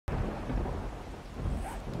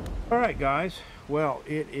Alright guys, well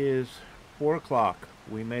it is 4 o'clock.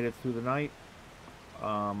 We made it through the night,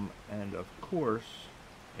 and of course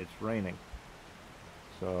it's raining.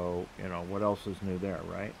 So, you know, what else is new there,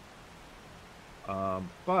 right?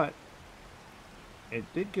 But it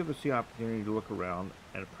did give us the opportunity to look around,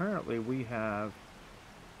 and apparently we have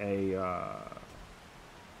a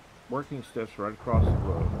working stiffs right across the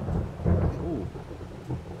road. Ooh.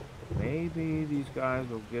 Maybe these guys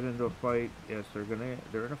will get into a fight. Yes,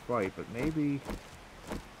 they're in a fight, but maybe...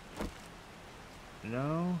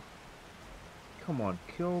 No? Come on,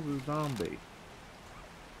 kill the zombie.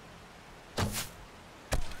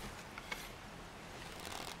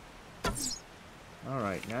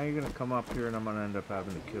 Alright, now you're gonna come up here and I'm gonna end up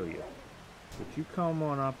having to kill you. But you come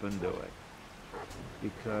on up and do it.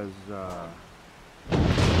 Because,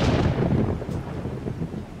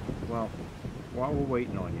 well, while we're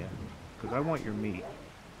waiting on you, because I want your meat,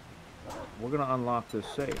 we're going to unlock this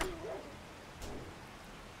safe.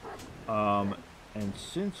 And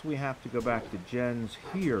since we have to go back to Jen's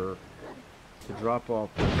here to drop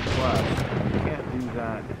off this quest, we can't do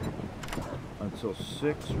that until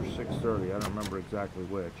 6 or 6:30. I don't remember exactly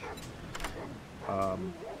which.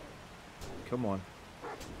 Come on.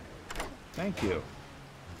 Thank you.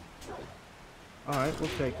 Alright,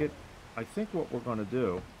 we'll take it. I think what we're going to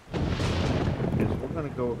do is we're going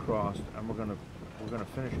to go across and we're going to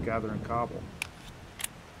finish gathering cobble.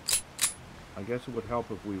 I guess it would help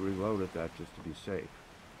if we reloaded that just to be safe.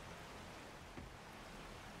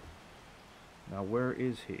 Now where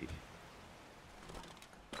is he?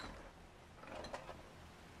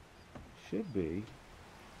 Should be.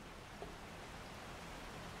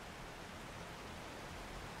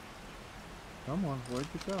 Come on, where'd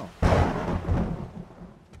you go?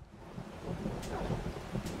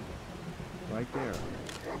 Right there.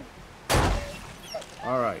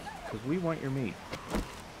 Alright, because we want your meat.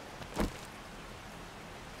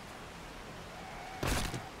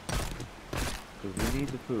 Because we need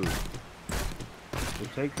the food. We'll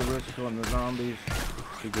take the risk on the zombies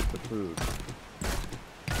to get the food.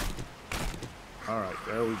 Alright,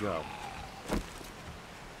 there we go.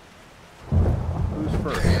 Who's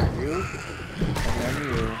first? You? And then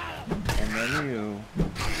you. And then you.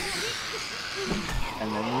 And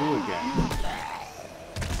then you again.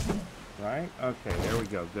 Right? Okay, there we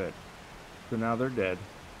go. Good. So now they're dead.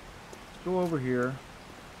 Let's go over here.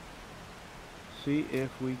 See if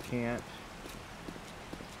we can't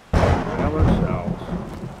grab ourselves.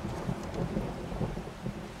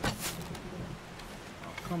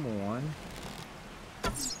 Oh, come on.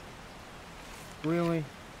 Really?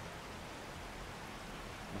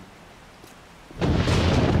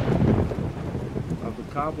 Of the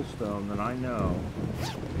cobblestone that I know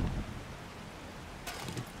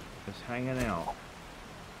is hanging out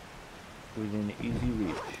within easy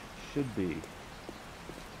reach. Should be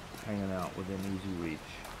hanging out within easy reach.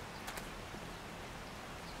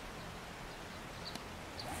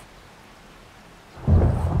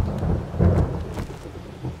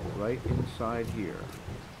 Right inside here.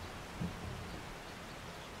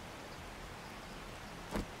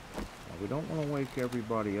 Now, we don't want to wake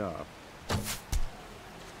everybody up.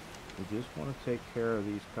 We just want to take care of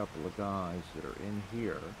these couple of guys that are in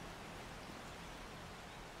here.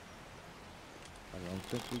 I don't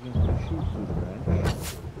think we can shoot through the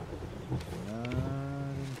bench. No, I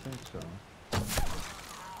didn't think so.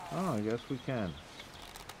 Oh, I guess we can.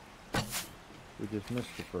 We just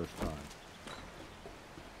missed the first time.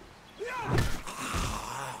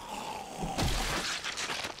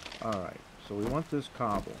 Alright, so we want this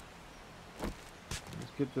cobble.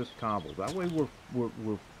 Let's get this cobble. That way we'll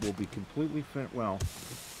be completely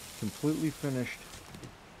completely finished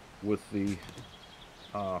with the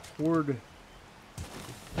horde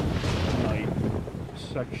night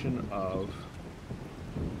section of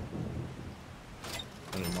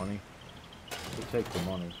any money. We'll take the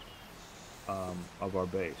money of our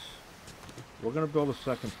base. We're going to build a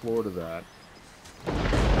second floor to that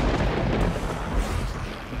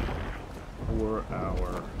for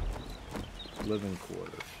our living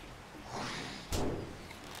quarters.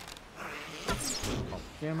 Oh,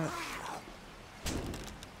 damn it.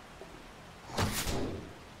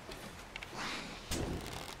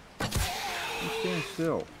 You stand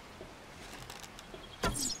still.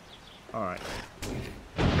 Alright.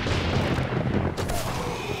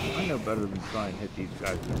 I know better than try and hit these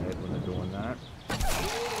guys in the head when they're doing that.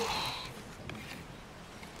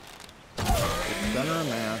 Just center a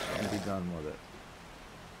mass and be done with it.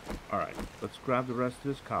 Alright, let's grab the rest of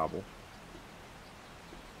this cobble.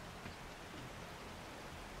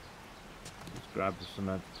 Let's grab the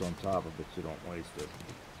cement that's on top of it so you don't waste it.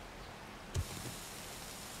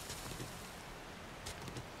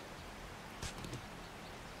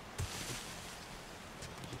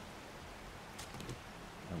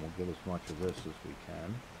 get as much of this as we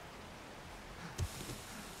can.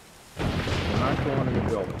 We're not going to the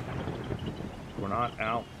building. We're not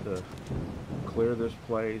out to clear this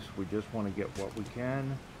place. We just want to get what we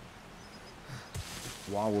can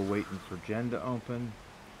while we're waiting for Jen to open.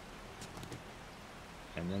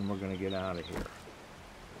 And then we're going to get out of here.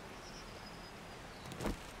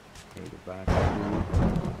 Okay, get back to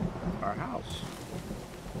our house.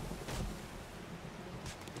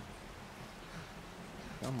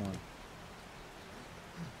 Come on.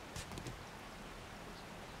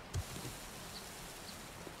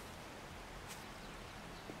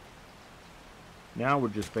 Now we're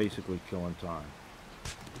just basically killing time.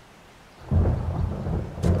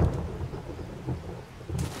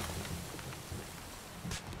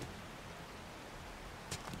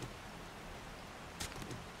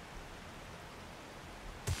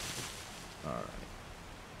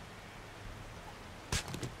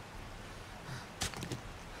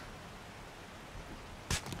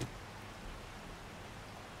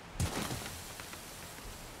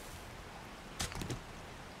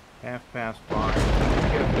 Half past 5.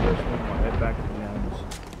 After this one, we'll head back to Jen's.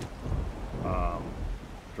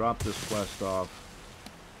 Drop this quest off.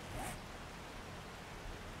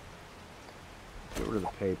 Get rid of the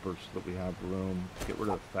paper so that we have room. Get rid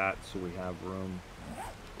of the fat so we have room.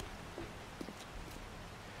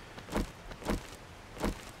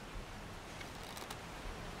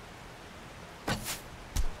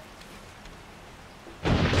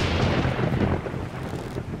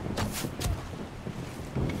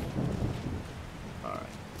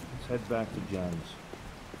 Head back to Jen's.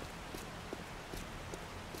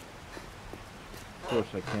 Of course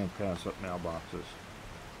I can't pass up mailboxes.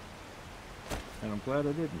 And I'm glad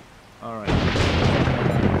I didn't. Alright.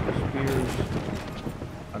 Spears.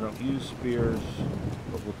 I don't use spears,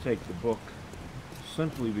 but we'll take the book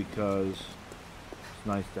simply because it's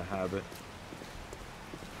nice to have it.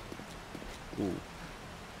 Ooh.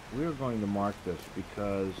 We are going to mark this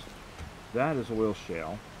because that is oil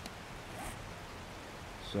shale.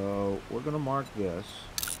 So we're going to mark this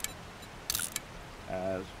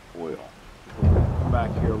as oil. We'll come back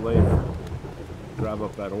here later, grab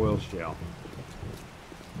up that oil shale.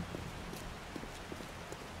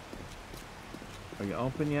 Are you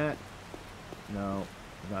open yet? No,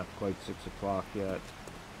 not quite 6 o'clock yet.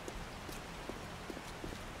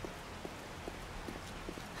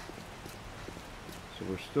 So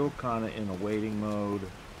we're still kind of in a waiting mode.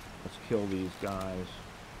 Let's kill these guys.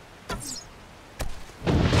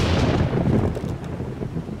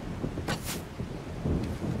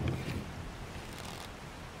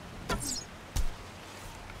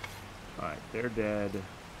 They're dead.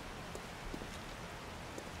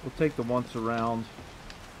 We'll take the once around.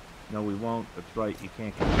 No, we won't. That's right. You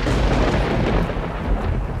can't get it.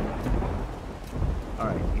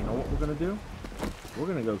 Alright, you know what we're going to do? We're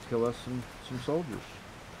going to go kill us some soldiers.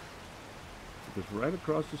 Because right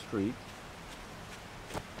across the street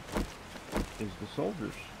is the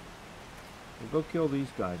soldiers. We'll go kill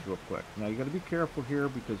these guys real quick. Now you got to be careful here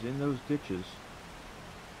because in those ditches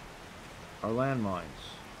are landmines.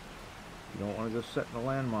 You don't want to go setting the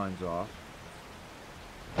landmines off.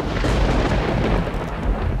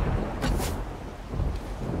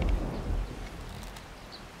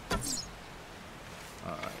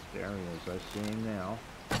 Alright, there he is. I see him now.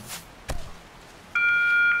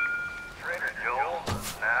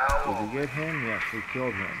 Did we get him? Yes, we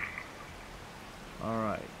killed him.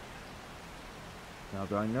 Alright. Now,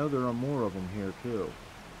 I know there are more of them here, too.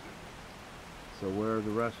 So where are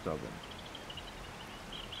the rest of them?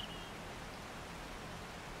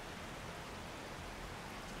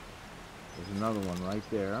 There's another one right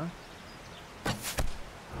there.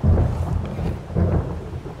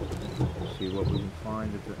 Let's see what we can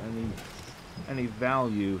find if there's any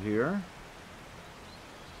value here.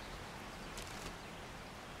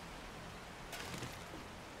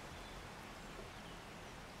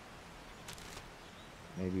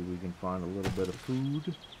 Maybe we can find a little bit of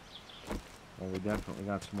food. Well, we definitely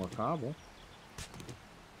got some more cobble.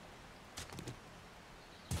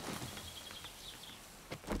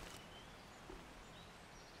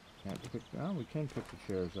 Oh, we can pick the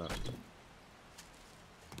chairs up.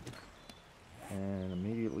 And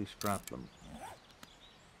immediately scrap them.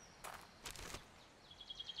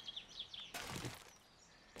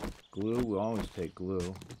 Glue, we always take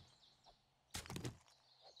glue.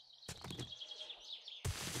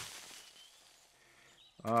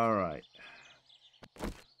 Alright.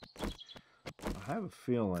 I have a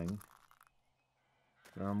feeling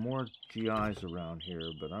there are more GIs around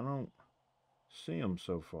here, but I don't see them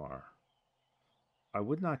so far. I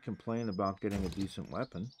would not complain about getting a decent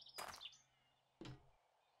weapon.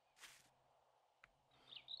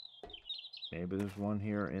 Maybe there's one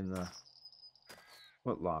here in the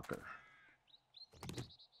foot locker.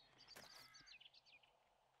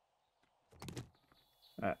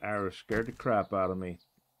 That arrow scared the crap out of me.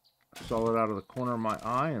 I saw it out of the corner of my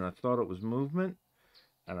eye, and I thought it was movement,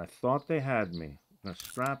 and I thought they had me. I'm going to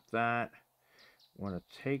strap that. I'm going to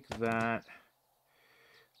take that.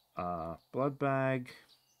 Blood bag.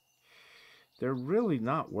 They're really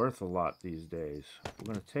not worth a lot these days.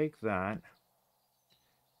 We're going to take that.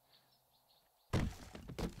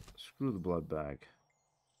 Screw the blood bag.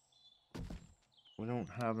 We don't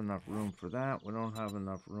have enough room for that. We don't have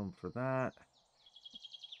enough room for that.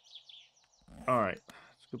 Alright,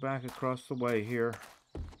 let's go back across the way here.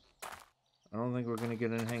 I don't think we're going to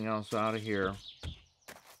get anything else out of here.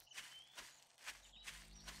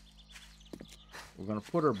 We're going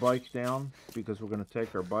to put our bike down because we're going to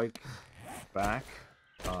take our bike back.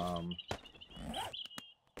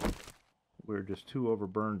 We're just too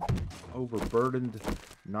overburdened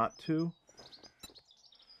not to.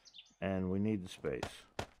 And we need the space.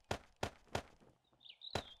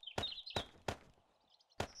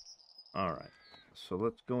 Alright, so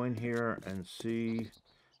let's go in here and see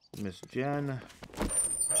Miss Jen.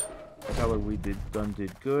 Tell her we did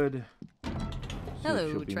good.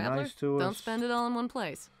 Hello, traveler. Nice to us. Don't spend it all in one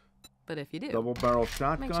place. But if you do, Double barrel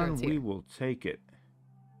shotgun, sure we will take it.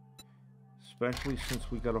 Especially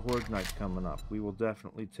since we got a horde night coming up. We will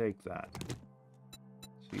definitely take that.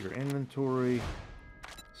 So your inventory,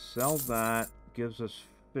 sell that, gives us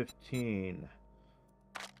 15.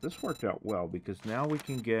 This worked out well because now we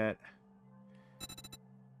can get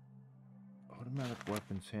automatic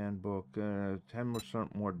weapons handbook,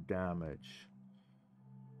 10% more damage.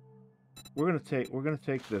 We're gonna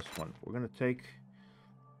take this one. We're gonna take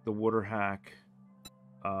the water hack.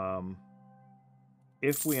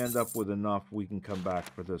 If we end up with enough, we can come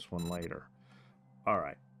back for this one later. All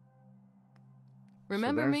right.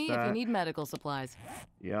 Remember me if you need medical supplies.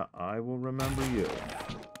 Yeah, I will remember you.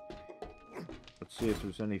 Let's see if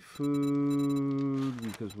there's any food,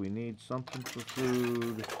 because we need something for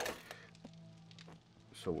food.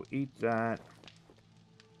 So we'll eat that.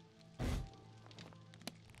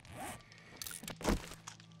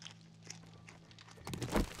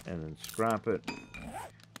 And then scrap it.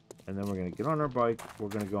 And then we're going to get on our bike. We're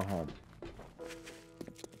going to go home.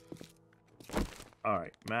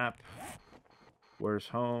 Alright, map. Where's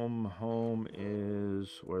home? Home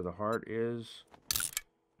is where the heart is.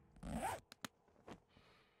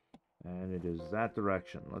 And it is that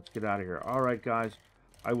direction. Let's get out of here. Alright, guys.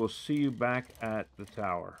 I will see you back at the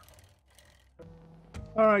tower.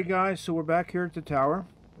 Alright, guys. So we're back here at the tower.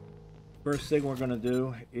 First thing we're going to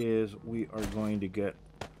do is we are going to get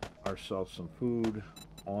ourselves some food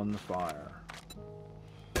on the fire.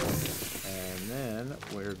 And then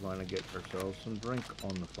we're going to get ourselves some drink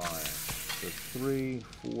on the fire. So 3,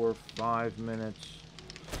 4, 5 minutes.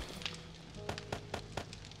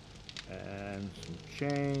 And some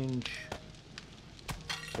change.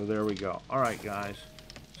 So there we go. Alright, guys.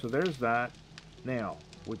 So there's that. Now,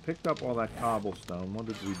 we picked up all that cobblestone. What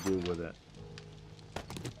did we do with it?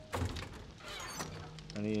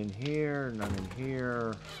 Any in here? None in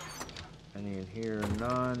here. Any in here?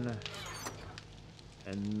 None.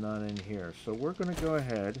 And none in here. So we're going to go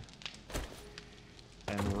ahead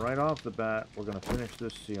and right off the bat, we're going to finish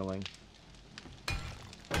this ceiling.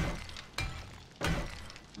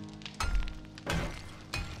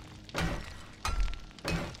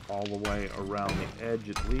 All the way around the edge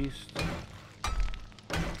at least.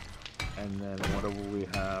 And then whatever we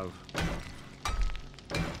have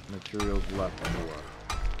materials left for.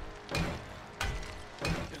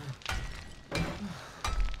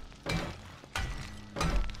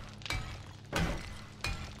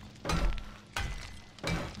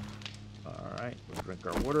 Alright, we'll drink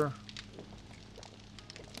our water.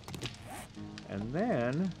 And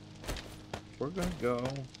then we're going to go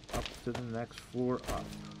up to the next floor up.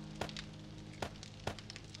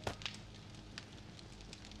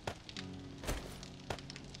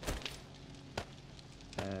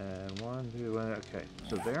 And 1, 2, okay.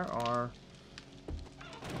 So there are,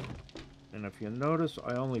 and if you notice,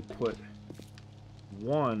 I only put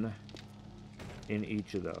 1 in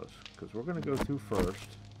each of those, because we're going to go through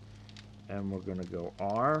first, and we're going to go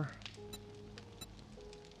R,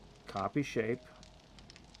 copy shape,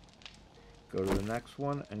 go to the next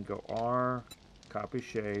one, and go R, copy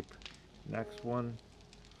shape, next one,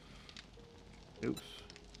 oops,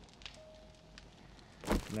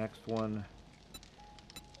 next one,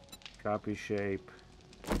 copy shape,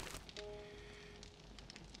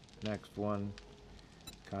 next one,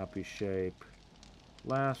 copy shape,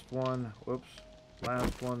 last one, whoops,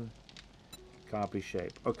 last one, Copy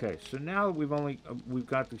shape. Okay, so now that we've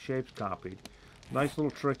got the shapes copied, nice little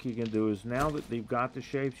trick you can do is now that they've got the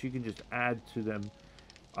shapes, you can just add to them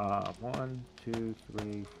 1, 2,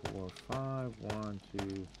 3, 4, 5. 1, 2,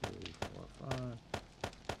 3, 4, 5.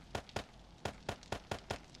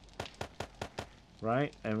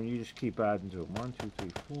 Right? And you just keep adding to it. 1, 2,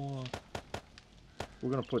 3, 4. We're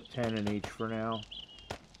going to put 10 in each for now.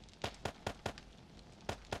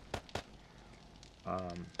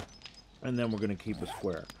 And then we're going to keep a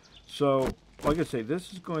square. So, like I say,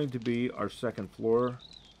 this is going to be our second floor.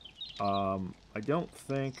 I don't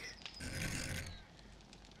think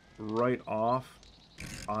right off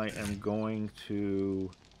I am going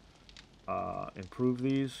to improve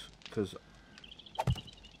these, because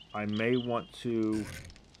I may want to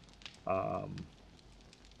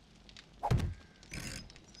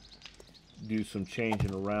do some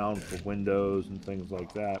changing around for windows and things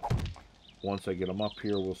like that. Once I get them up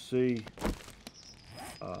here, we'll see.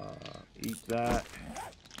 Eat that.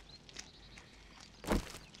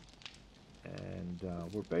 And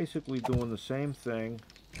we're basically doing the same thing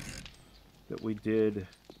that we did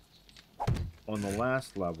on the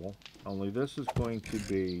last level, only this is going to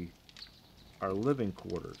be our living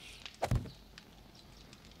quarters.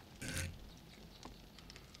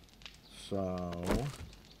 So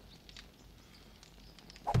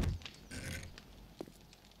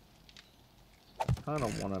I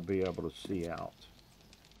don't want to be able to see out.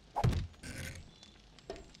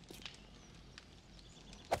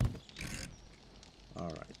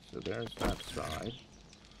 Alright, so there's that side.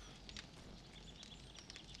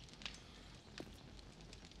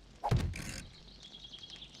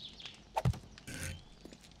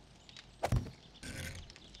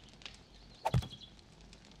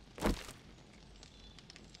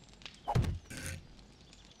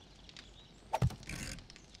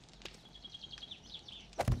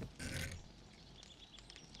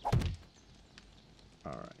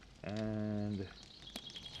 And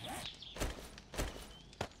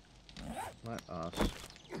let us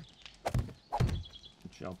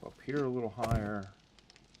jump up here a little higher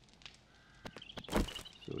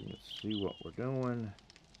so we can see what we're doing.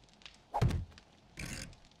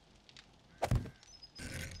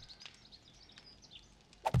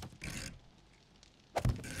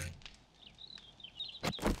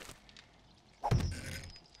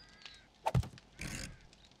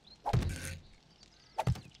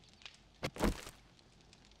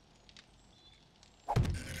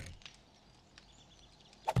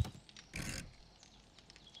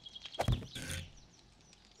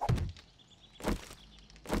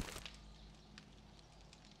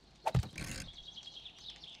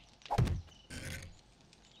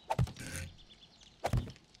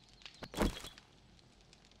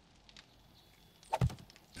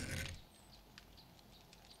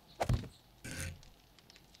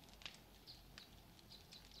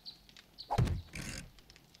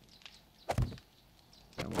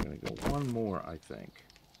 One more, I think.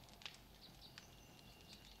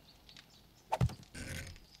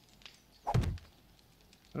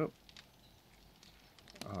 Oh.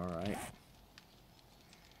 All right.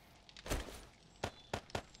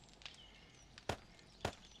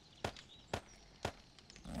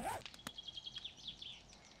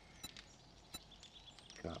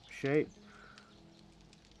 Cup shape.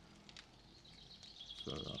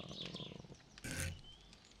 So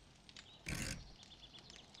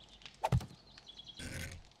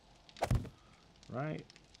right.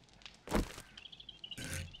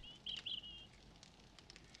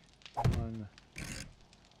 1,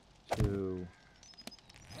 2.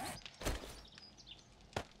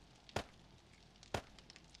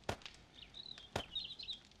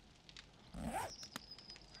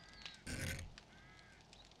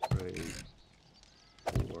 3,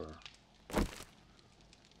 4.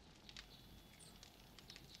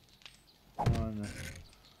 1,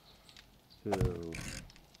 2,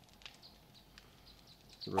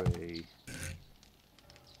 3,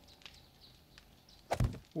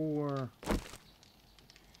 4.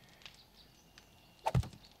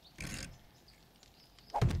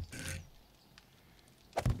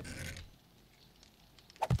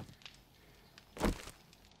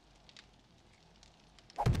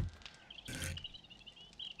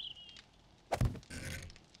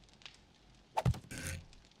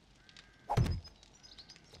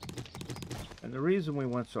 And the reason we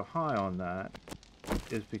went so high on that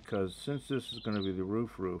is because since this is going to be the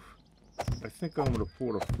roof, I think I'm going to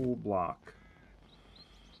put a full block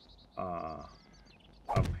up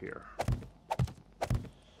here.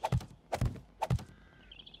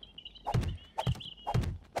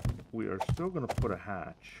 We are still going to put a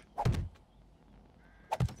hatch.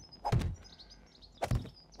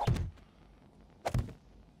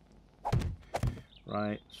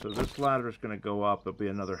 Right? So this ladder is going to go up. There'll be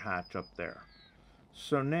another hatch up there.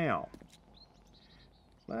 So now,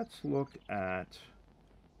 let's look at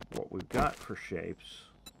what we've got for shapes.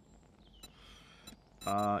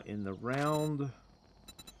 In the round,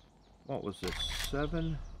 what was this,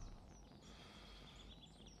 7?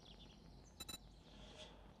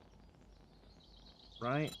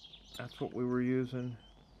 Right? That's what we were using.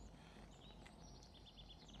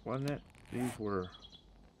 Wasn't it? These were,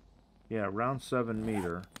 yeah, round 7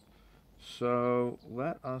 meter. So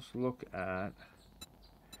let us look at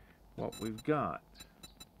what we've got.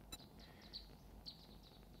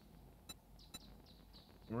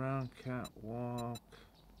 Round catwalk.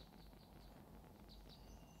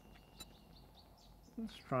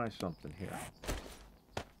 Let's try something here.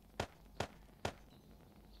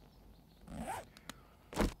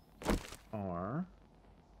 R.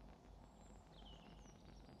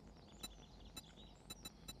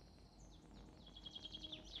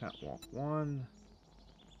 Catwalk 1.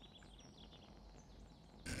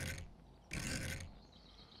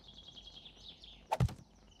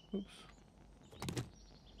 Oops.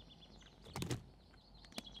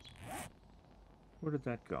 Where did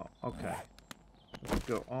that go? Okay. Let's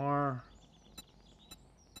go R.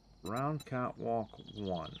 Round catwalk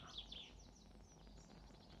 1.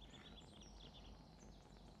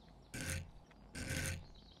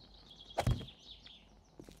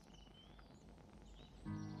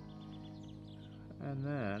 And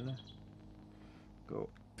then go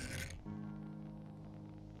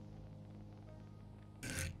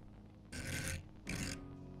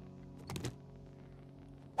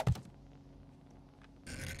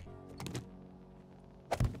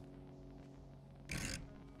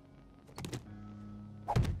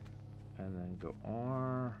and then go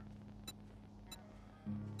R.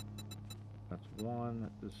 That's 1.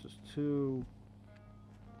 This is 2.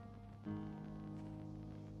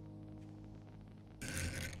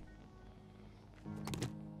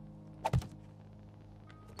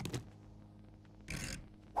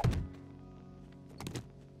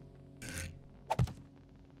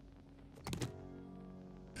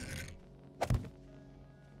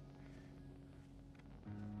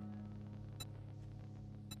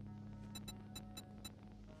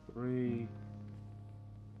 Three.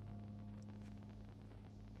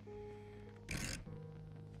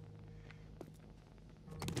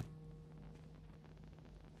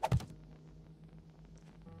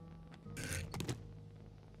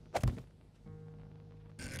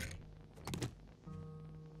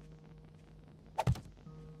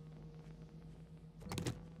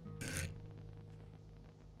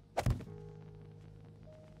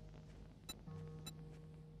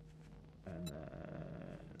 And then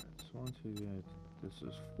it's 1, 2, 8. This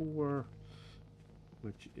is 4,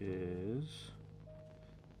 which is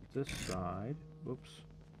this side. Whoops.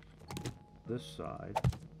 This side.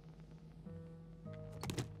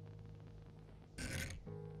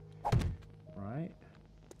 Right?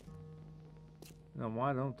 Now,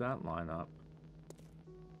 why don't that line up?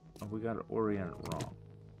 Oh, we got it oriented wrong.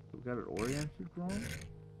 We got it oriented wrong?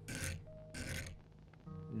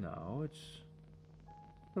 No, it's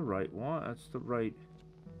the right one. That's the right.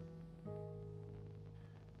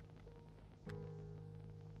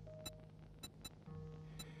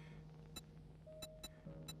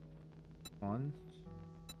 One,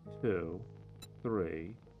 2,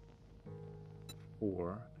 3,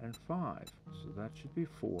 4, and 5. So that should be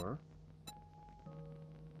 4.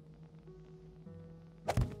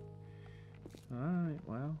 Alright,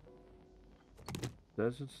 well.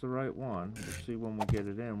 Says it's the right one. We'll see when we get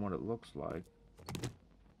it in what it looks like.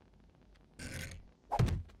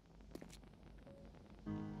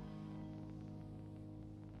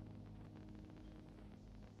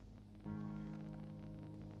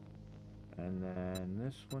 And then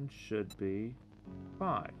this one should be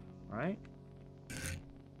 5, right?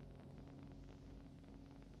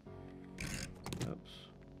 Oops.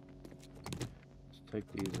 Let's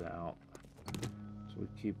take these out so we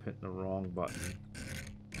keep hitting the wrong button.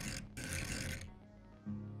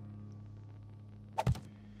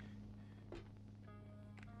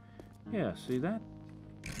 Yeah, see that?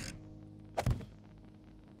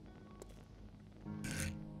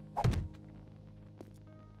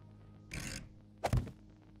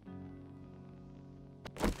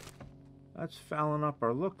 That's fouling up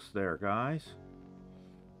our looks there, guys.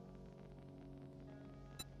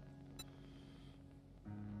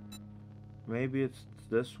 Maybe it's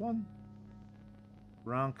this one?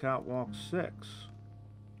 Round catwalk 6.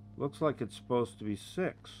 Looks like it's supposed to be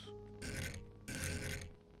 6.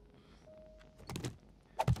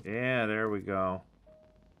 Yeah, there we go.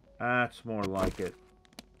 That's more like it.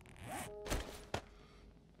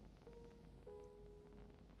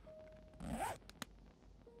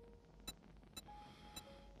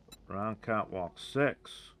 Around catwalk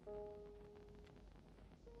 6.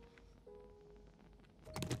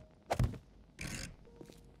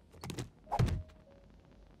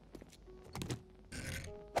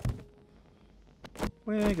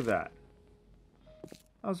 What do you think of that?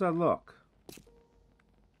 How's that look?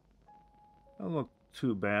 Doesn't look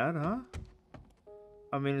too bad, huh?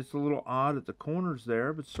 I mean, it's a little odd at the corners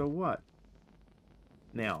there, but so what?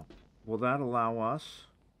 Now, will that allow us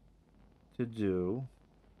to do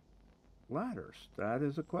ladders? That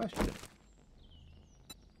is a question.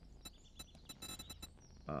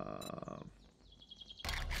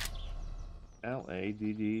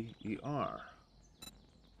 Ladder.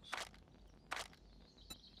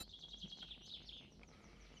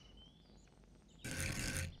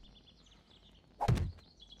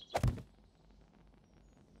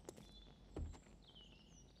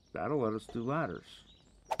 That'll let us do ladders.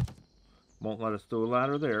 Won't let us do a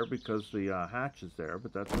ladder there because the hatch is there,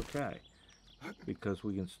 but that's okay. Because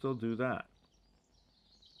we can still do that.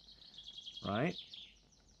 Right?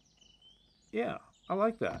 Yeah, I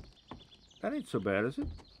like that. That ain't so bad, is it?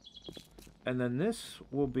 And then this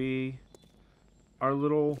will be our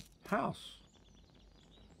little house.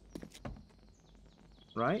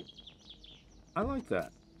 Right? I like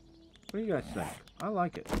that. What do you guys think? I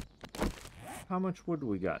like it. How much wood do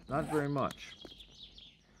we got? Not very much.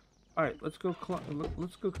 Alright, let's go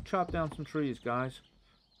chop down some trees, guys.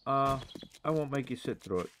 I won't make you sit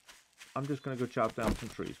through it. I'm just going to go chop down some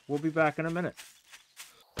trees. We'll be back in a minute.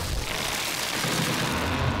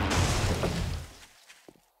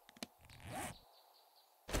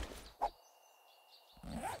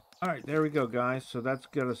 Alright, there we go, guys. So that's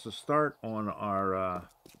got us a start on our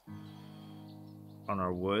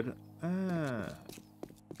wood.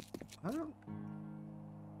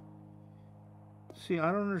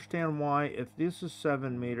 I don't understand why, if this is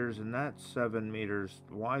 7 meters and that's 7 meters,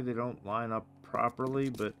 why they don't line up properly,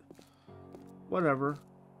 but whatever.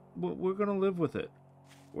 We're going to live with it.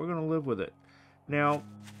 We're going to live with it. Now,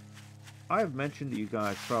 I have mentioned to you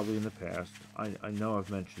guys probably in the past, I know I've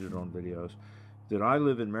mentioned it on videos, that I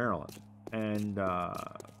live in Maryland. And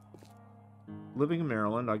living in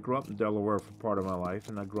Maryland, I grew up in Delaware for part of my life,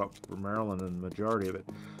 and I grew up in Maryland in the majority of it.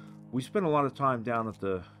 We spent a lot of time down at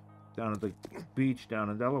the beach down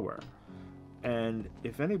in Delaware. And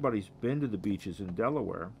if anybody's been to the beaches in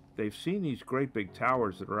Delaware, they've seen these great big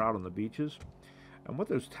towers that are out on the beaches. And what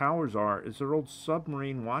those towers are is they're old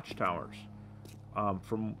submarine watchtowers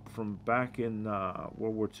from back in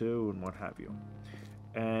World War II and what have you.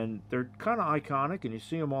 And they're kind of iconic, and you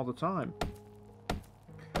see them all the time.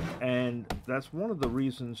 And that's one of the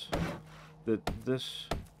reasons that this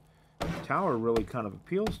tower really kind of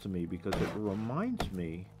appeals to me, because it reminds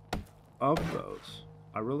me of those.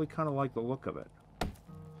 I really kind of like the look of it.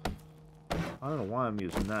 I don't know why I'm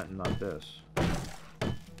using that and not this.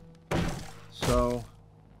 So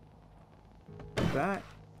that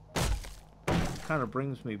kind of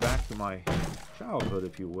brings me back to my childhood,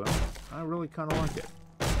 if you will. I really kind of like it.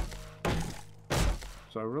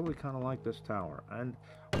 So I really kind of like this tower. And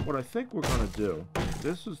what I think we're going to do,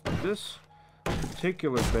 this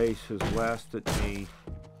particular base has lasted me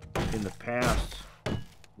in the past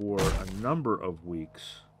for a number of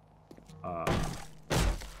weeks. So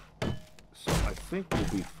I think we'll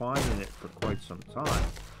be fine in it for quite some time.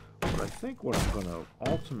 But I think what I'm going to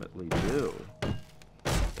ultimately do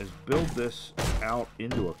is build this out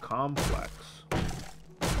into a complex.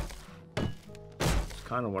 It's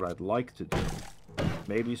kind of what I'd like to do.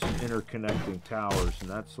 Maybe some interconnecting towers and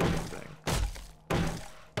that sort of thing.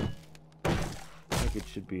 I think it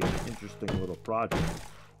should be an interesting little project.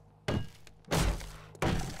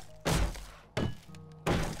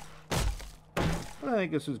 I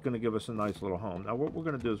think this is going to give us a nice little home. Now what we're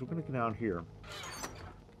going to do is we're going to get down here.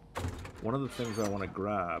 One of the things I want to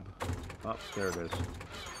grab, oh, there it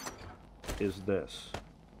is this.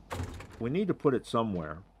 We need to put it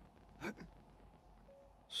somewhere.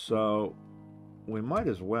 So we might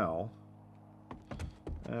as well,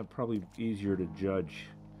 probably easier to judge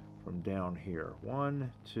from down here. 1,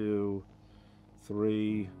 2,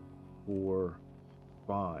 3, 4,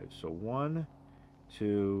 5. So 1,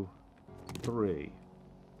 2, 3.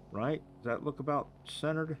 Right? Does that look about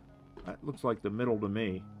centered? That looks like the middle to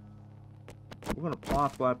me. We're going to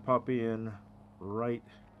plop that puppy in right.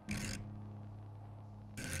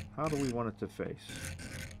 How do we want it to face?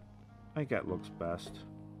 I think that looks best.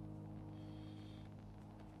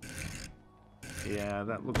 Yeah,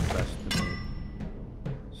 that looks best to me.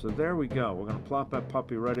 So there we go. We're going to plop that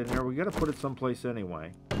puppy right in there. We got to put it someplace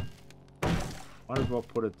anyway. Might as well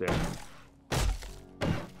put it there.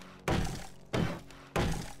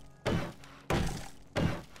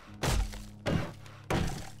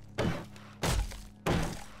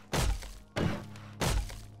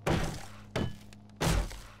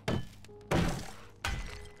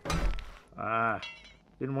 Ah,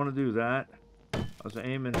 didn't want to do that. I was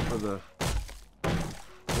aiming for the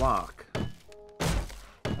block.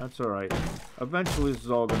 That's alright. Eventually this is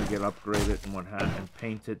all going to get upgraded and and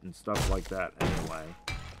painted and stuff like that anyway.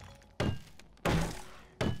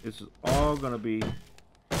 This is all going to be,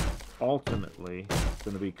 ultimately,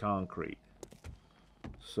 going to be concrete.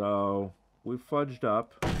 So, we fudged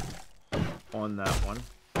up on that one,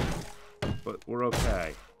 but we're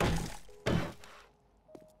okay.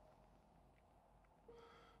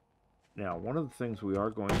 Now, one of the things we are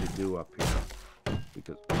going to do up here,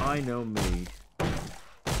 because I know me,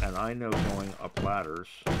 and I know going up ladders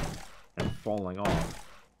and falling off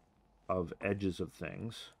of edges of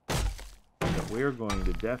things, that we're going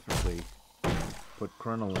to definitely put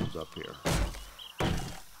crenolines up here.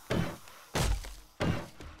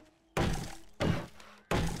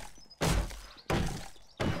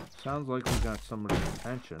 Sounds like we got somebody's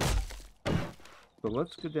attention. So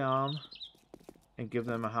let's go down and give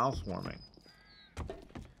them a housewarming.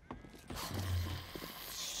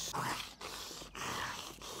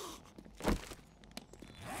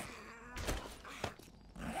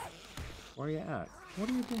 Where are you at? What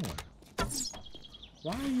are you doing?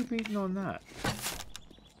 Why are you beating on that?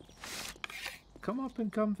 Come up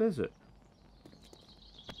and come visit.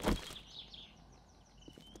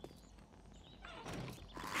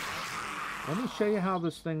 Let me show you how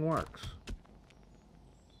this thing works.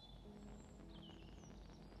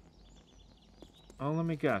 Oh, let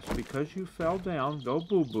me guess. Because you fell down, go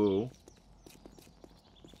boo-boo.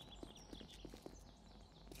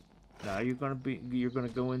 Now you're gonna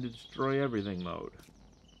go into destroy everything mode.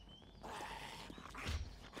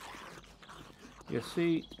 You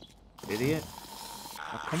see, idiot.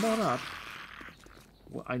 Now come on up.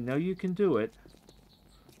 Well, I know you can do it.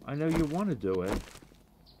 I know you want to do it.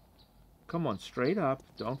 Come on, straight up.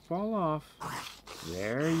 Don't fall off.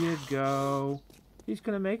 There you go. He's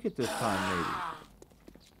gonna make it this time, maybe.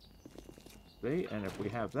 See, and if we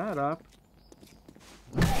have that up,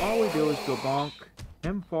 all we do is go bonk,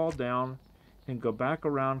 him fall down, and go back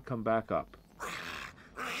around, come back up.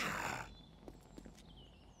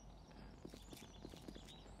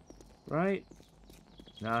 Right?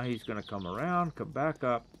 Now he's going to come around, come back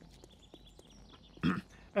up,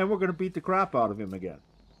 and we're going to beat the crap out of him again.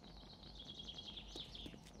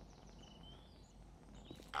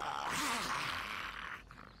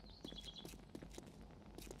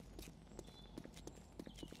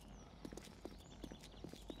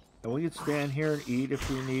 And we can stand here and eat if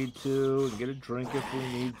we need to, and get a drink if we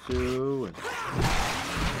need to, and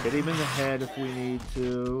hit him in the head if we need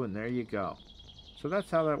to, and there you go. So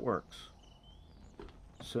that's how that works.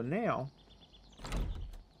 So now,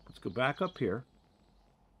 let's go back up here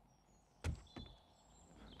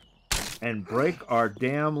and break our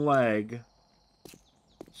damn leg.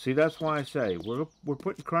 See, that's why I say, we're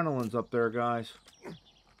putting crenolines up there, guys.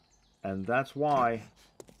 And that's why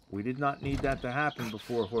we did not need that to happen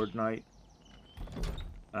before Horde Night.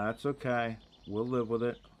 That's okay. We'll live with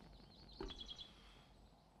it.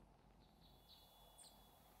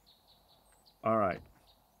 Alright.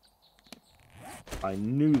 I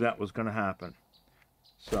knew that was going to happen.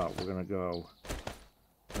 So, we're going to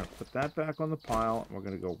put that back on the pile. And we're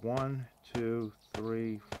going to go 1, 2,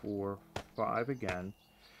 3, 4, 5 again.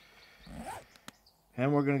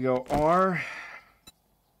 And we're going to go R,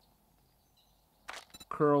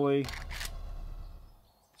 curly,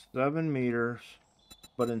 7 meters.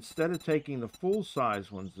 But instead of taking the full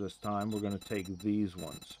size ones this time, we're going to take these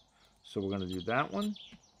ones. So we're going to do that one.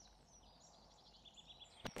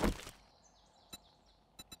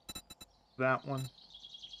 That one.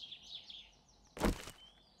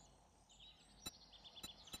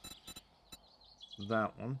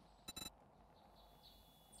 That one.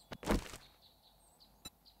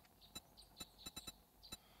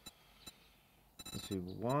 Let's see,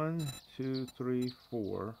 1, 2, 3,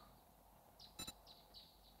 4.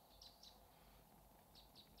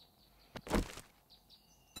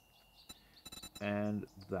 And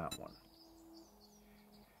that one.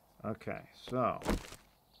 Okay, so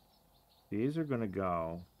these are going to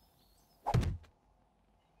go.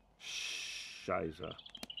 Shiza.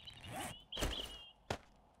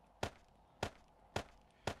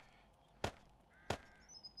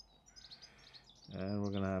 And we're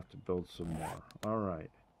going to have to build some more. All right.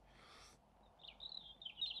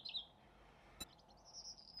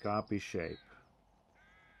 Copy shape.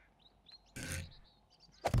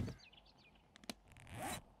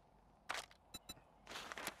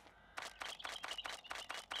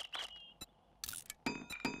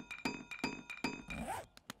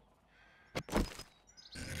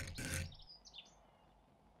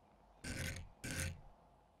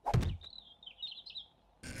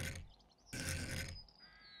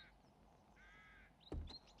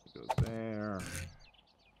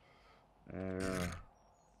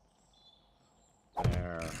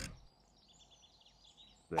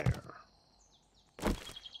 there.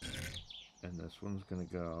 And this one's gonna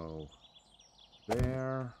go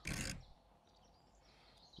there,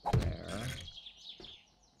 there.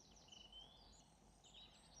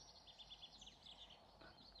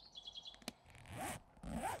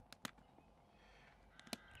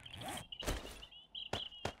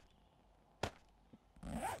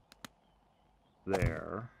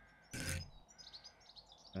 There.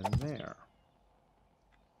 And there.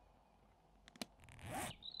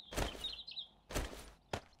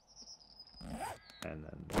 And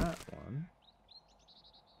then that one,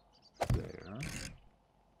 there,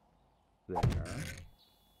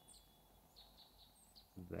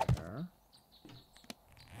 there.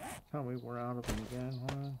 Tell me we're out of them again.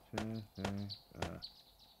 1, 2, 3,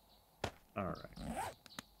 all right.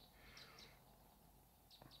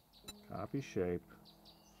 Copy shape.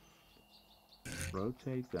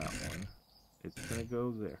 Rotate that one. It's gonna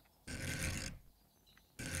go there.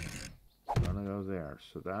 Gonna go there.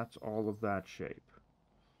 So that's all of that shape.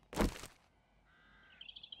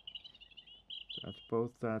 That's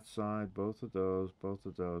both that side, both of those, both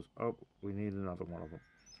of those. Oh, we need another one of them.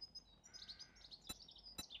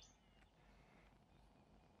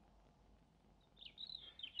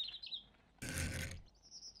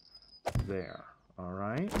 There. All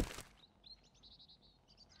right.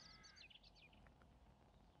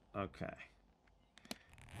 Okay.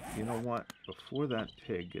 You know what? Before that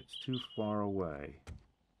pig gets too far away,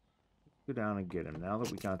 let's go down and get him. Now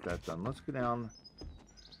that we got that done, let's go down,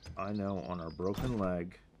 I know, on our broken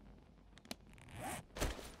leg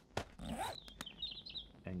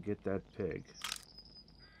and get that pig.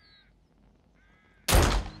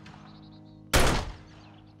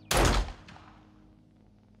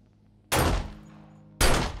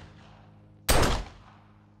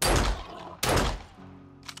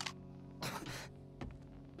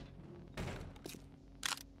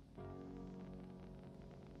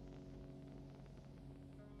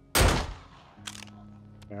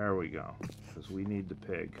 There we go, because we need the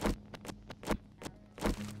pig.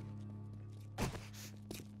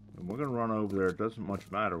 And we're going to run over there. It doesn't much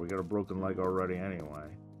matter. We got a broken leg already anyway.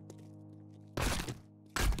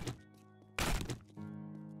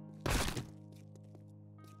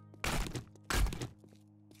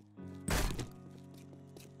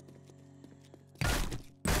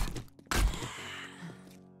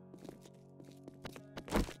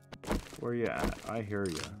 Where you at? I hear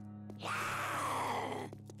you.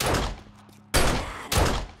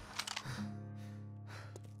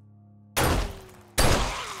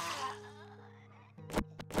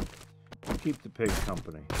 Keep the pig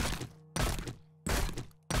company.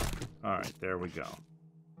 Alright, there we go.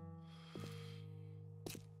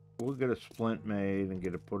 We'll get a splint made and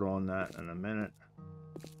get it put on that in a minute.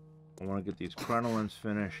 I want to get these crenolines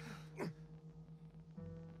finished.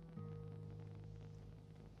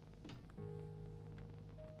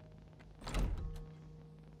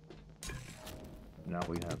 Now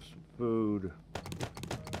we have some food.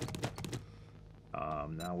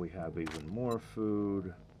 Now we have even more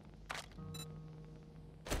food.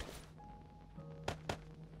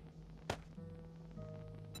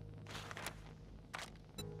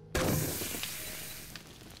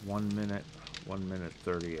 One minute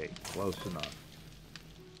 38. Close enough.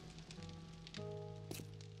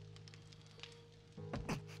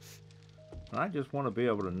 And I just want to be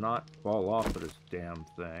able to not fall off of this damn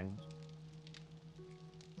thing.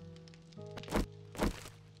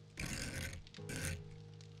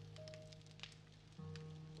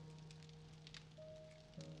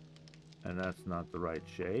 And that's not the right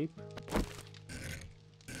shape.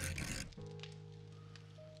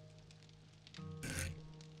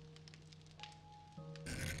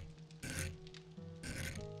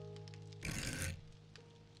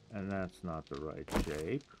 And that's not the right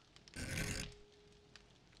shape.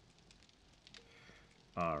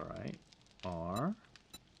 Alright. R.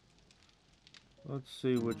 Let's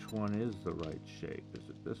see which one is the right shape. Is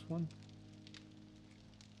it this one?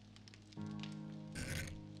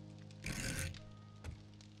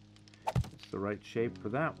 It's the right shape for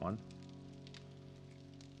that one.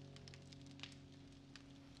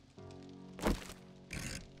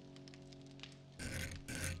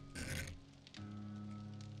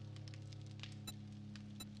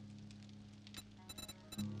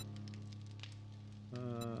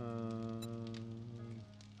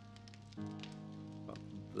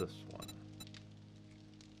 This one.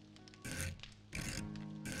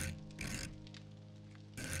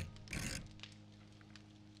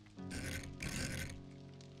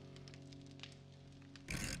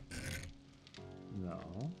 No,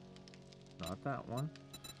 not that one.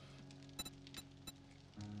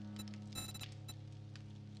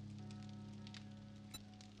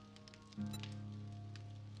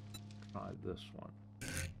 Try this one.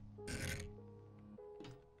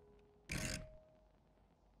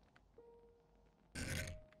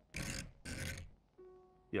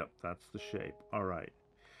 Yep, that's the shape. All right.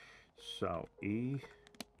 So E.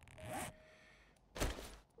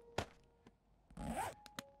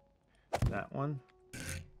 That one.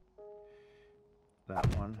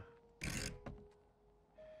 That one.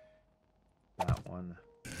 That one.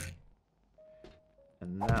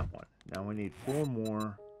 And that one. Now we need 4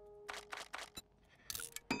 more.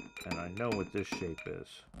 And I know what this shape is.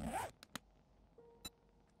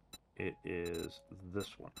 It is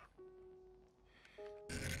this one.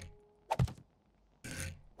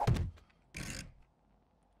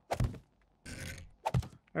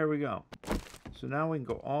 There we go. So now we can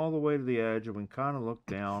go all the way to the edge and we can kind of look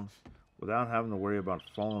down without having to worry about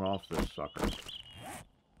falling off this sucker.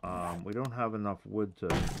 We don't have enough wood to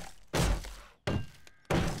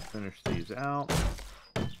finish these out.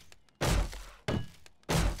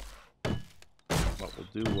 But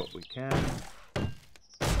we'll do what we can.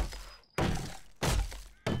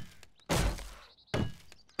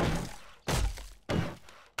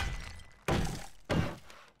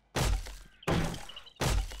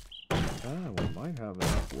 We might have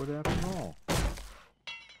enough wood after all.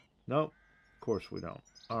 Nope, of course we don't.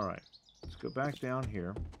 Alright, let's go back down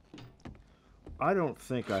here. I don't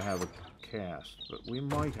think I have a cast, but we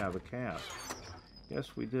might have a cast.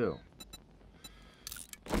 Yes, we do.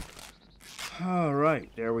 Alright,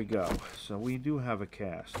 there we go. So we do have a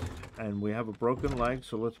cast. And we have a broken leg,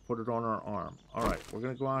 so let's put it on our arm. Alright, we're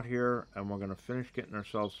going to go out here and we're going to finish getting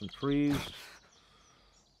ourselves some trees.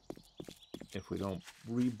 If we don't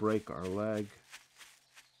re-break our leg.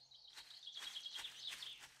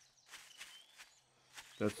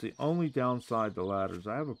 That's the only downside to ladders.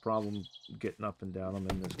 I have a problem getting up and down them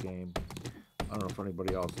in this game. I don't know if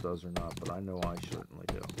anybody else does or not, but I know I certainly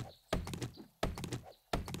do.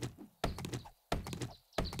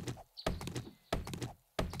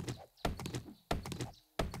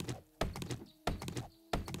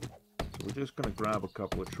 So we're just going to grab a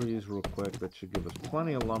couple of trees real quick. That should give us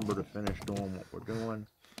plenty of lumber to finish doing what we're doing.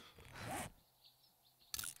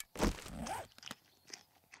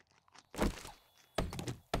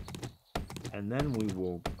 And then we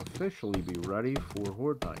will officially be ready for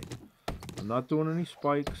Horde Night. I'm not doing any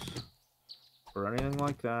spikes or anything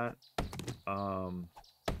like that.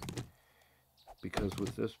 Because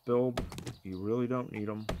with this build, you really don't need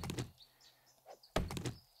them.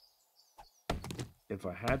 If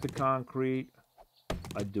I had the concrete,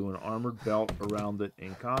 I'd do an armored belt around it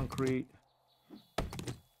in concrete.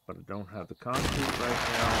 But I don't have the concrete right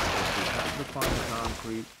now. If we happen to find the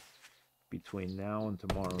concrete between now and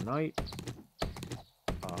tomorrow night,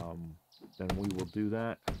 then we will do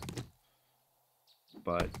that.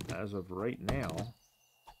 But as of right now,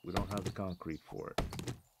 we don't have the concrete for it.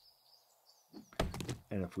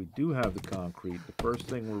 And if we do have the concrete, the first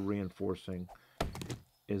thing we're reinforcing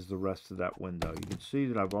is the rest of that window. You can see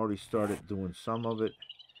that I've already started doing some of it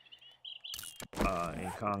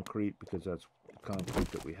in concrete because that's the concrete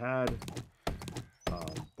that we had.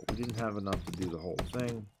 But we didn't have enough to do the whole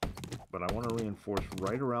thing. But I want to reinforce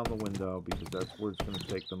right around the window because that's where it's going to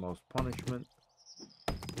take the most punishment.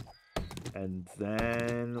 And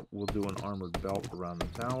then we'll do an armored belt around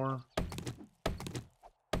the tower.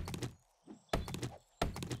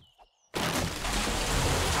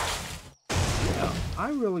 Yeah, I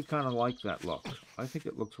really kind of like that look. I think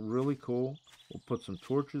it looks really cool. We'll put some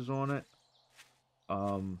torches on it.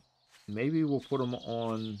 Maybe we'll put them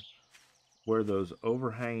on where those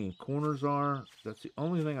overhanging corners are. That's the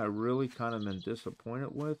only thing I really kind of been disappointed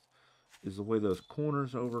with, is the way those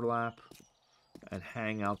corners overlap and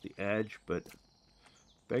hang out the edge. But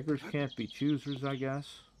beggars can't be choosers, I guess.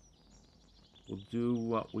 We'll do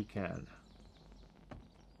what we can.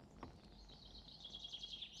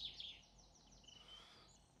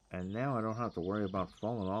 And now I don't have to worry about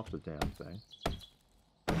falling off the damn thing.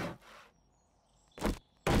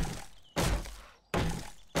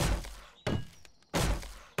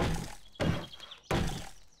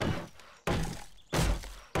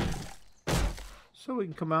 So we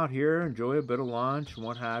can come out here, enjoy a bit of lunch and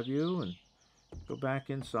what have you, and go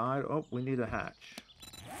back inside. Oh, we need a hatch.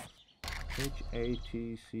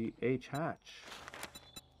 H-A-T-C-H, hatch.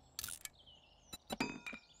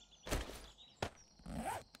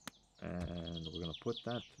 And we're going to put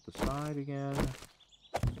that to the side again.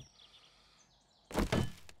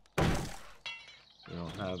 We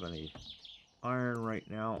don't have any iron right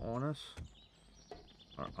now on us.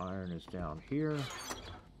 Our iron is down here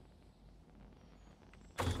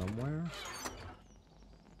somewhere.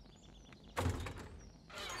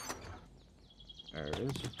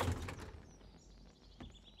 supplies.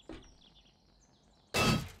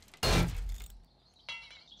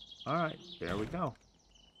 Alright, there we go.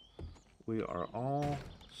 We are all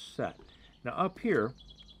set. Now up here,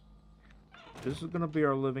 this is going to be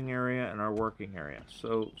our living area and our working area.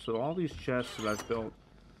 So all these chests that I've built,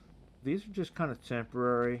 these are just kind of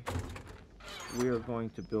temporary. We are going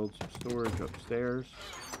to build some storage upstairs.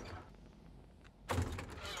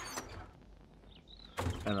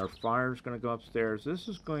 And our fire is going to go upstairs. This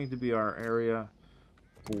is going to be our area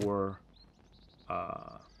for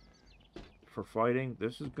fighting.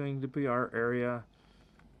 This is going to be our area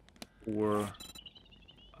for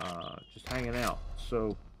just hanging out.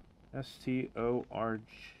 So STORG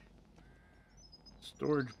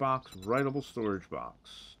storage box, writable storage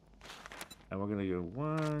box. And we're going to go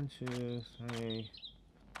 1, 2, 3,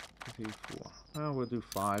 4. Well, we'll do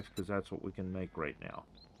 5 because that's what we can make right now.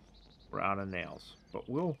 We're out of nails. But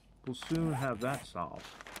we'll soon have that solved.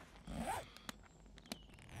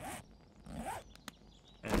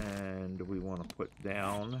 And we want to put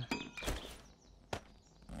down...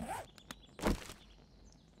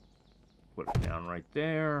 Put it down right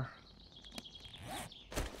there.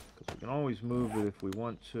 Because we can always move it if we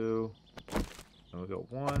want to. And we'll go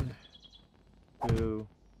 1, 2...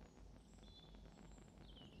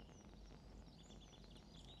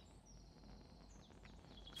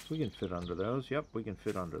 We can fit under those. Yep, we can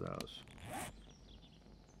fit under those.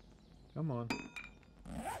 Come on.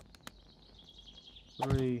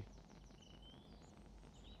 3.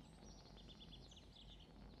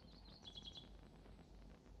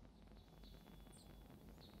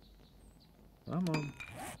 Come on.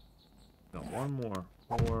 No, one more.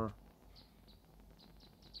 4.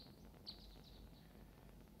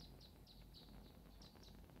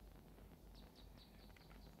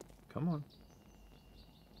 Come on.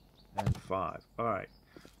 And 5. Alright.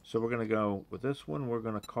 So we're going to go with this one. We're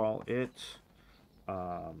going to call it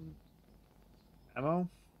ammo.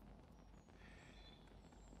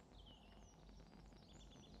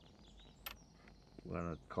 We're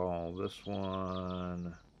going to call this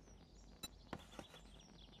one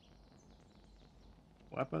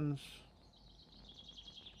weapons.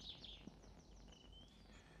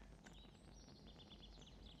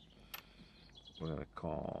 We're going to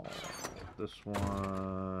call this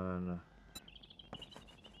one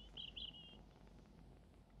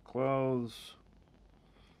clothes.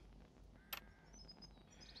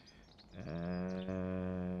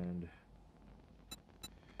 And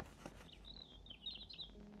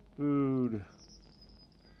food.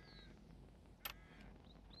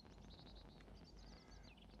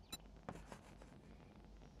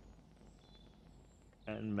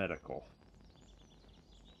 And medical.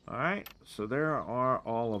 Alright, so there are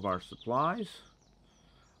all of our supplies.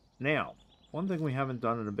 Now, one thing we haven't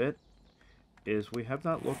done in a bit is we have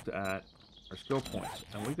not looked at our skill points.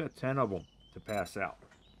 And we've got 10 of them to pass out.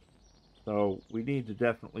 So we need to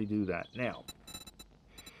definitely do that. Now,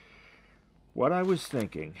 what I was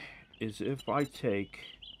thinking is if I take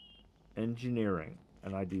engineering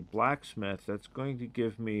and I do blacksmith, that's going to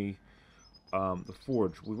give me the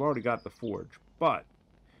forge. We've already got the forge, but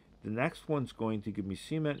the next one's going to give me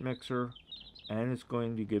cement mixer, and it's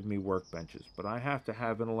going to give me workbenches. But I have to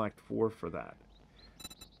have intellect 4 for that.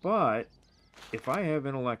 But if I have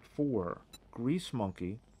intellect 4, grease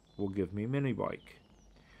monkey will give me mini bike.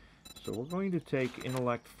 So we're going to take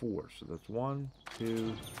intellect 4. So that's 1,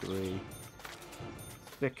 2, 3.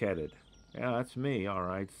 Thick-headed. Yeah, that's me. All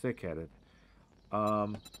right, thick-headed.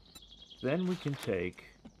 Then we can take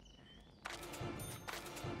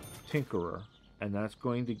tinkerer. And that's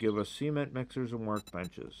going to give us cement mixers and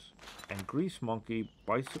workbenches. And grease monkey,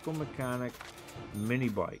 bicycle mechanic, mini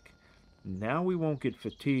bike. Now we won't get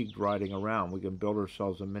fatigued riding around. We can build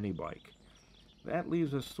ourselves a mini bike. That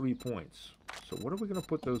leaves us 3 points. So what are we going to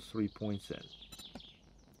put those 3 points in?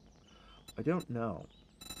 I don't know.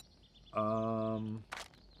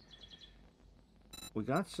 We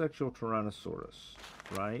got sexual tyrannosaurus,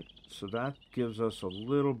 right? So that gives us a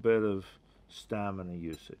little bit of stamina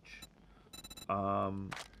usage.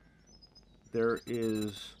 There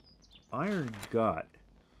is iron gut,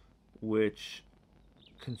 which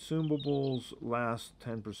consumables last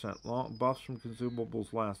 10% long. Buffs from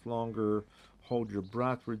consumables last longer. Hold your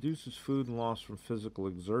breath. Reduces food and loss from physical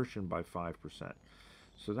exertion by 5%.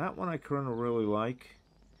 So that one I kind of really like.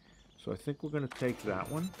 So I think we're going to take that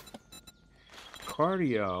one.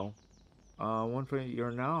 Cardio.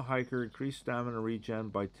 You're now a hiker. Increase stamina regen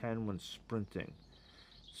by 10 when sprinting.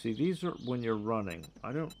 See, these are when you're running.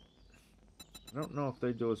 I don't know if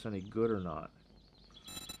they do us any good or not.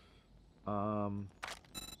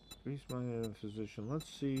 Increase my physician. Let's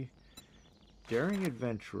see Daring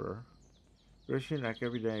adventurer. Risk your neck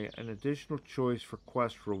every day. An additional choice for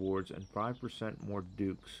quest rewards and 5% more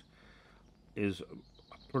dukes is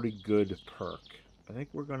a pretty good perk. I think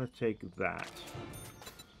we're going to take that.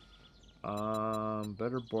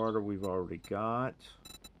 Better barter we've already got.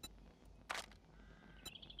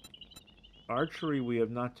 Archery, we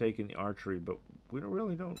have not taken the archery, but we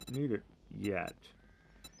really don't need it yet.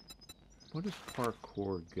 What does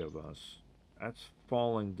parkour give us? That's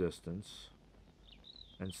falling distance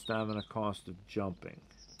and stamina cost of jumping.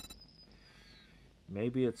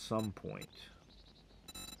 Maybe at some point.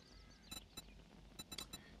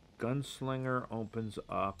 Gunslinger opens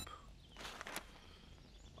up.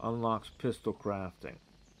 Unlocks pistol crafting.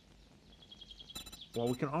 Well,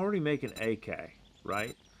 we can already make an AK,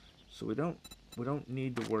 right? So we don't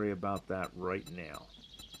need to worry about that right now.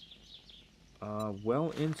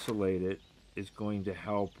 Well insulated is going to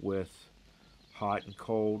help with hot and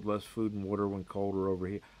cold, less food and water when cold or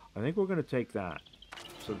overheat. I think we're going to take that.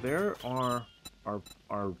 So there are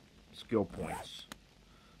our skill points.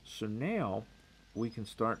 So now we can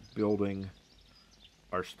start building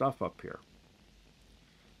our stuff up here.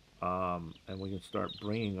 And we can start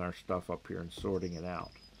bringing our stuff up here and sorting it out.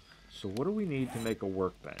 So what do we need to make a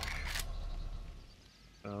workbench?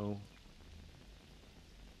 Oh,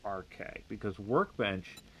 RK. Because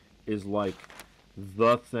workbench is like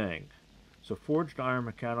the thing. So forged iron,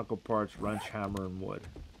 mechanical parts, wrench, hammer, and wood.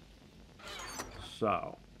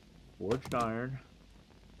 So, forged iron.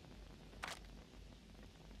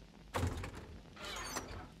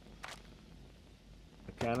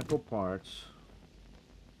 Mechanical parts.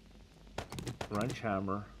 Wrench,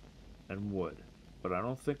 hammer, and wood. But I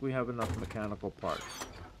don't think we have enough mechanical parts.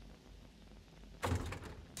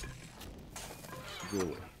 Do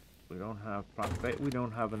we? We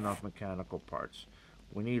don't have enough mechanical parts.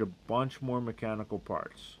 We need a bunch more mechanical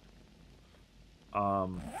parts.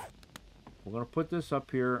 We're going to put this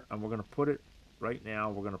up here, and we're going to put it, right now,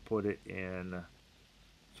 we're going to put it in,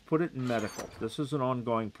 let's put it in medical. This is an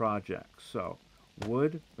ongoing project. So,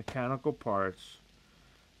 wood, mechanical parts,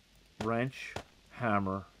 wrench,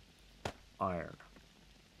 hammer, iron.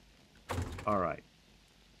 Alright.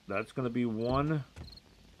 That's going to be one.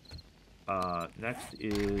 Next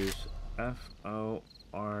is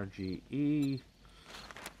Forge.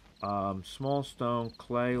 Small stone,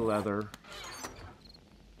 clay, leather,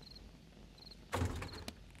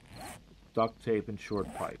 duct tape, and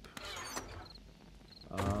short pipe.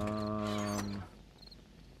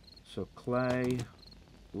 So clay,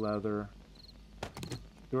 leather,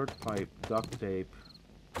 short pipe, duct tape,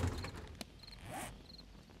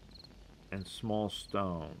 and small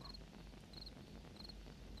stone.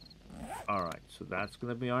 Alright, so that's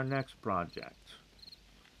going to be our next project.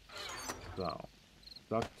 So,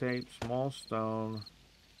 duct tape, small stone,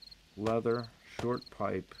 leather, short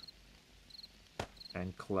pipe,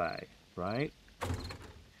 and clay, right?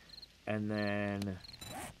 And then,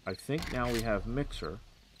 I think now we have mixer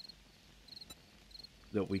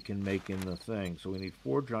that we can make in the thing. So we need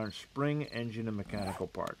forged iron, spring, engine, and mechanical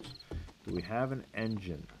parts. Do we have an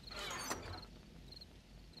engine?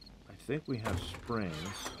 I think we have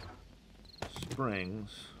springs.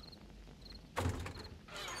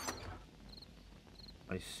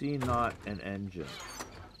 I see not an engine.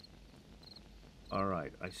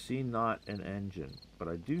 Alright, I see not an engine, but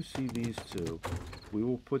I do see these two. We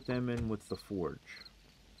will put them in with the forge.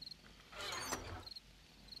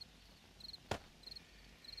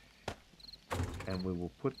 And we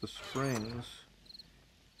will put the springs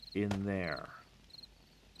in there.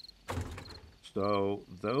 So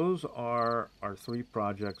those are our three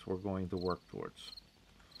projects we're going to work towards.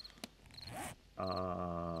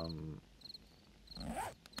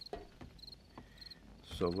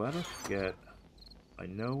 So let us get,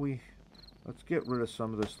 let's get rid of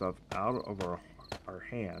some of this stuff out of our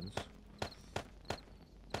hands.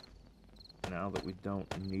 Now that we don't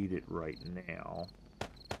need it right now.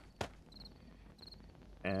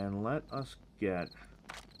 And let us get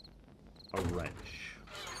a wrench.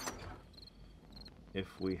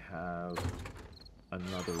 If we have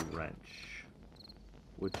another wrench,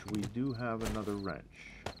 which we do have another wrench.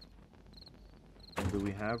 And do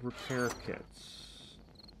we have repair kits?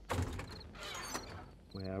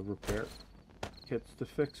 We have repair kits to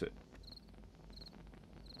fix it.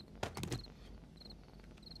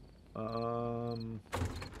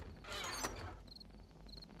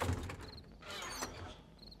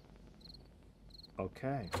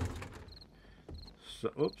 Okay. So,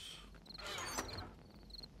 oops.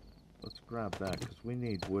 Let's grab that, because we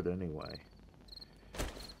need wood anyway.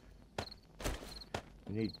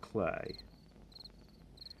 We need clay.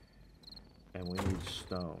 And we need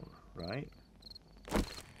stone, right?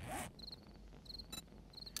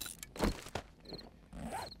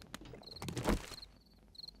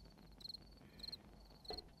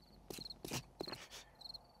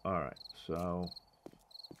 Alright, so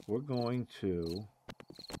we're going to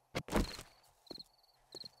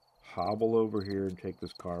hobble over here and take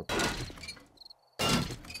this car apart.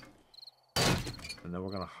 And then we're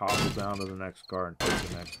going to hobble down to the next car and take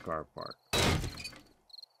the next car apart.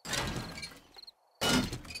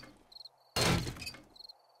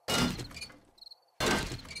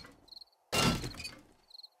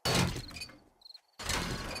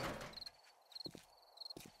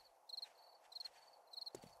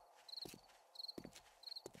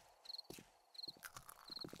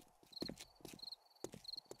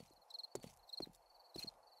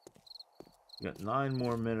 Got 9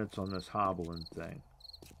 more minutes on this hobbling thing.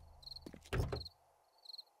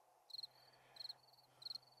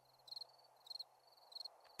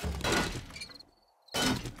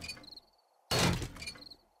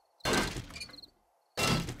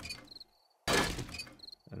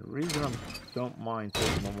 And the reason I don't mind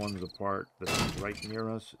taking the ones apart that's right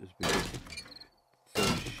near us is because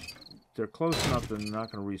they're close enough that they're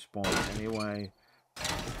not going to respawn anyway.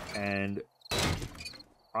 And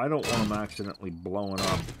I don't want them accidentally blowing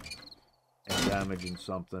up and damaging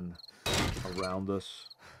something around us.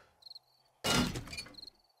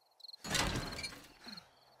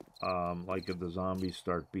 Like if the zombies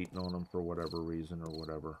start beating on them for whatever reason or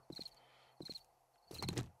whatever.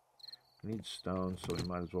 We need stones, so we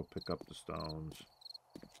might as well pick up the stones.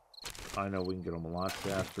 I know we can get them a lot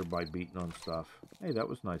faster by beating on stuff. Hey, that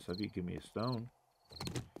was nice of you. Give me a stone.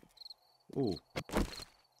 Ooh.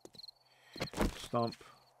 Stump.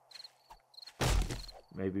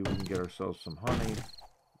 Maybe we can get ourselves some honey.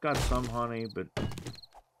 Got some honey, but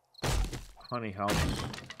honey helps.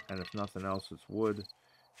 And if nothing else, it's wood.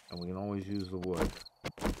 And we can always use the wood.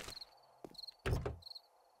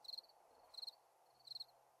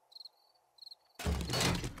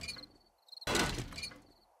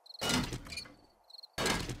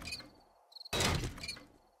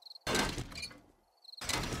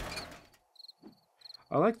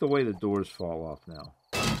 I like the way the doors fall off now.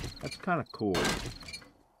 That's kind of cool.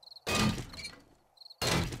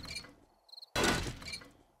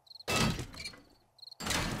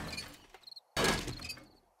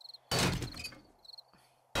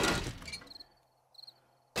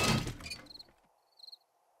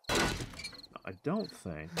 I don't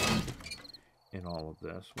think in all of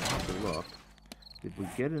this, we'll have to look. Did we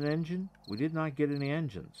get an engine? We did not get any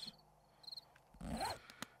engines.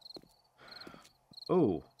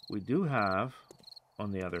 Oh, we do have,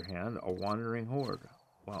 on the other hand, a wandering horde.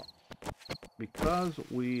 Well, because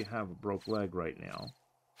we have a broke leg right now,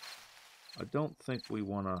 I don't think we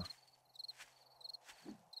want to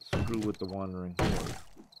screw with the wandering horde.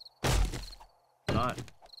 Not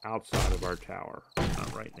outside of our tower.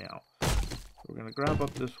 Not right now. We're going to grab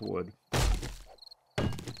up this wood.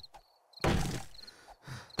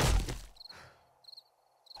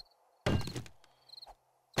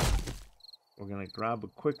 We're going to grab a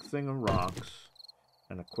quick thing of rocks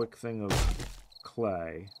and a quick thing of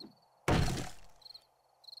clay.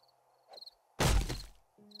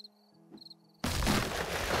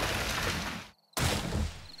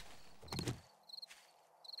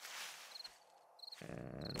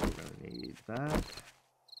 And we're going to need that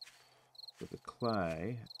for the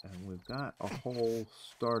clay. And we've got a hole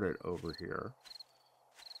started over here.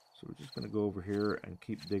 So we're just going to go over here and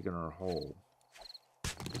keep digging our hole.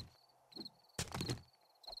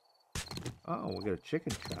 Oh, we got a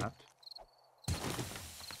chicken trapped.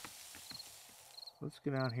 Let's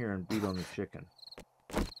get out here and beat on the chicken.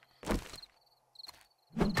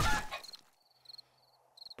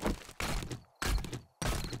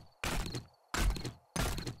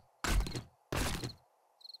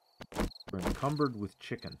 We're encumbered with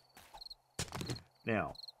chicken.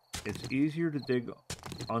 Now, it's easier to dig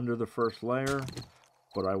under the first layer,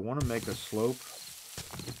 but I want to make a slope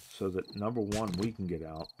so that number one, we can get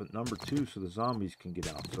out, but number two, so the zombies can get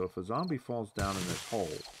out. So if a zombie falls down in this hole,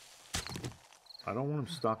 I don't want him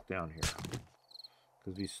stuck down here.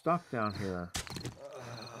 Because if he's stuck down here,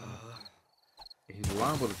 he's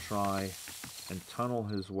liable to try and tunnel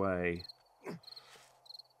his way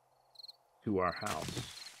to our house.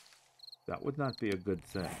 That would not be a good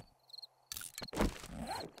thing.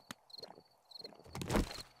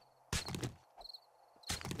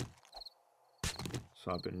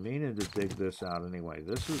 So I've been meaning to dig this out anyway.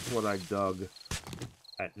 This is what I dug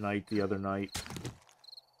at night the other night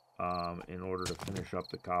in order to finish up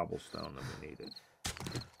the cobblestone that we needed.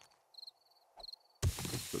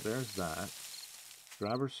 So there's that.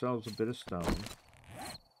 Grab ourselves a bit of stone.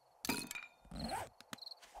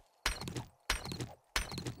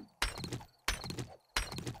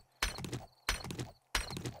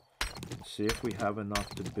 see if we have enough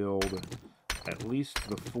to build at least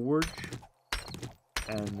the forge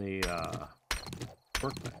and the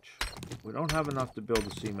workbench. We don't have enough to build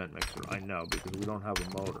a cement mixer, I know, because we don't have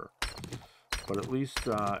a motor. But at least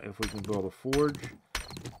if we can build a forge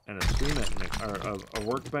and a cement mixer, or a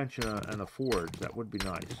workbench and a forge, that would be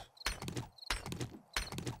nice.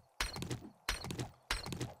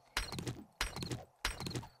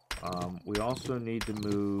 We also need to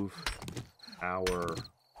move our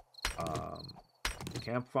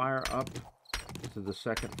campfire up to the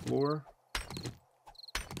second floor.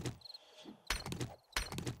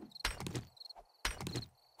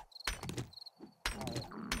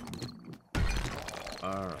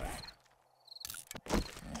 Alright.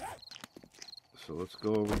 So let's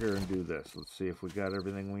go over here and do this. Let's see if we got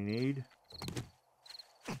everything we need.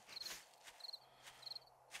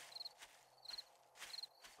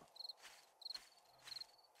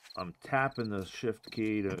 I'm tapping the shift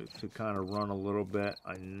key to kind of run a little bit.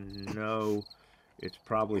 I know it's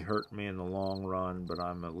probably hurt me in the long run, but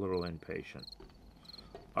I'm a little impatient.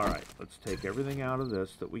 Alright, let's take everything out of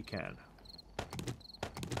this that we can.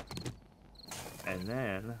 And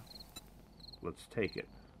then, let's take it,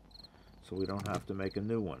 so we don't have to make a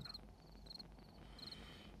new one.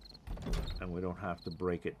 And we don't have to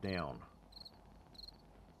break it down.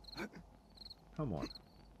 Come on.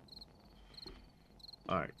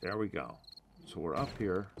 Alright, there we go. So we're up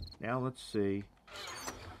here. Now let's see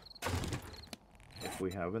if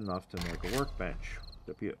we have enough to make a workbench.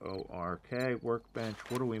 W-O-R-K, workbench.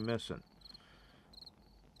 What are we missing?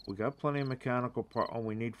 We got plenty of mechanical part. Oh,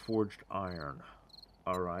 we need forged iron.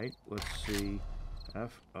 Alright, let's see.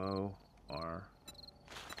 F-O-R.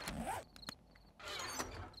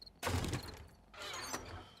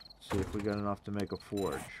 See if we got enough to make a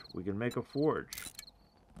forge. We can make a forge.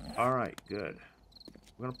 Alright, good.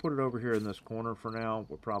 I'm going to put it over here in this corner for now.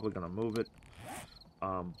 We're probably going to move it.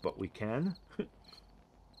 But we can.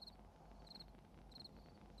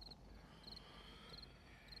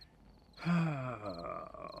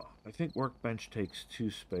 I think workbench takes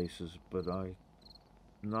 2 spaces, but I'm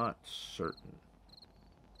not certain.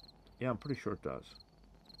 Yeah, I'm pretty sure it does.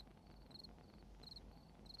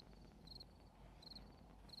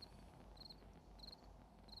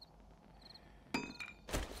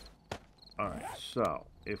 Alright, so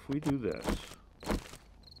if we do this,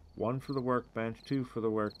 1 for the workbench, 2 for the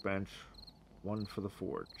workbench, 1 for the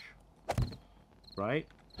forge, right?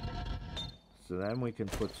 So then we can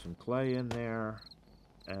put some clay in there,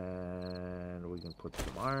 and we can put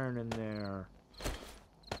some iron in there,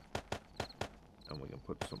 and we can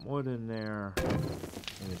put some wood in there,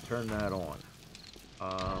 and we turn that on.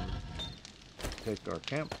 Take our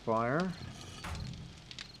campfire.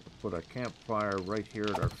 Put our campfire right here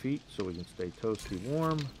at our feet so we can stay toasty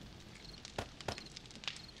warm.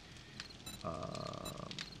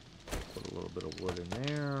 Put a little bit of wood in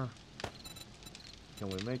there. Can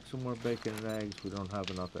we make some more bacon and eggs? We don't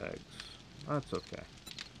have enough eggs. That's okay.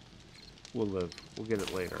 We'll live. We'll get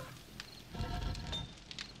it later.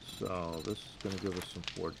 So this is going to give us some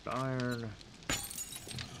forged iron.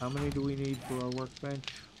 How many do we need for our workbench?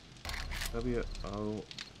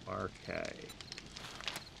 W-O-R-K.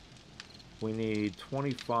 We need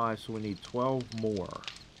 25, so we need 12 more.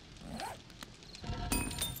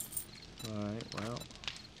 Alright, well,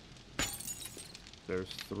 there's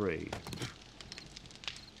 3.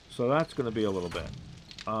 So that's going to be a little bit.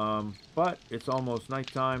 But it's almost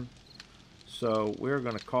nighttime, so we're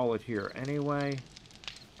going to call it here anyway.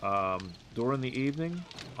 During the evening,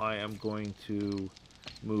 I am going to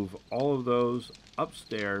move all of those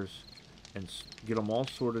upstairs and get them all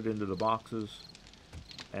sorted into the boxes.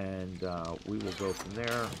 And we will go from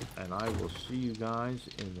there, and I will see you guys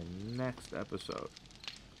in the next episode.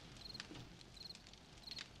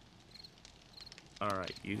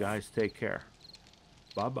 Alright, you guys take care.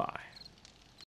 Bye-bye.